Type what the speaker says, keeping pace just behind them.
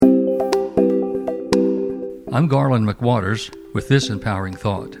I'm Garland McWaters with this empowering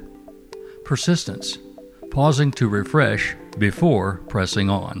thought. Persistence, pausing to refresh before pressing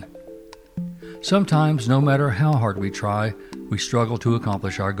on. Sometimes, no matter how hard we try, we struggle to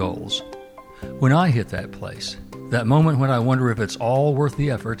accomplish our goals. When I hit that place, that moment when I wonder if it's all worth the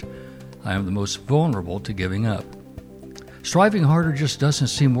effort, I am the most vulnerable to giving up. Striving harder just doesn't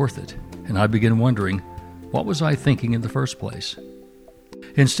seem worth it, and I begin wondering, what was I thinking in the first place?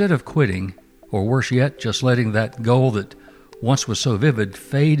 Instead of quitting, or worse yet, just letting that goal that once was so vivid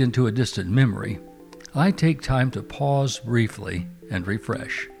fade into a distant memory, I take time to pause briefly and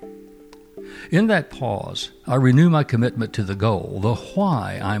refresh. In that pause, I renew my commitment to the goal, the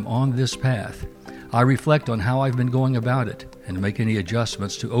why I'm on this path. I reflect on how I've been going about it and make any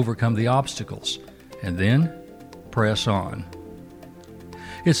adjustments to overcome the obstacles, and then press on.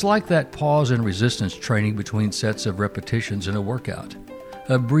 It's like that pause and resistance training between sets of repetitions in a workout,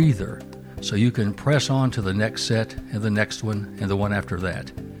 a breather, so you can press on to the next set and the next one and the one after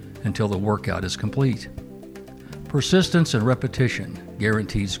that until the workout is complete. Persistence and repetition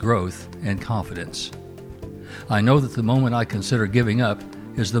guarantees growth and confidence. I know that the moment I consider giving up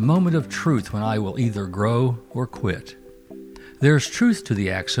is the moment of truth when I will either grow or quit. There's truth to the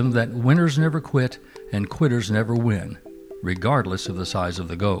axiom that winners never quit and quitters never win, regardless of the size of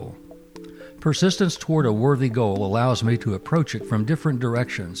the goal. Persistence toward a worthy goal allows me to approach it from different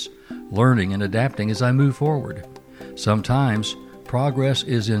directions, learning and adapting as I move forward. Sometimes, progress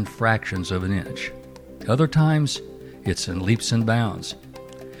is in fractions of an inch. Other times, it's in leaps and bounds.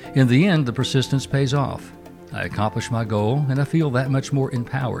 In the end, the persistence pays off. I accomplish my goal, and I feel that much more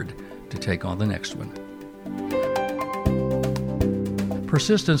empowered to take on the next one.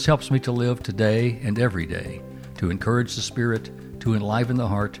 Persistence helps me to live today and every day, to encourage the spirit, to enliven the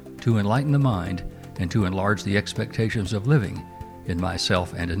heart, to enlighten the mind, and to enlarge the expectations of living in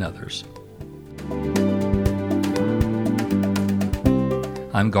myself and in others.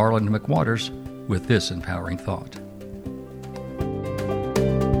 I'm Garland McWaters with this empowering thought.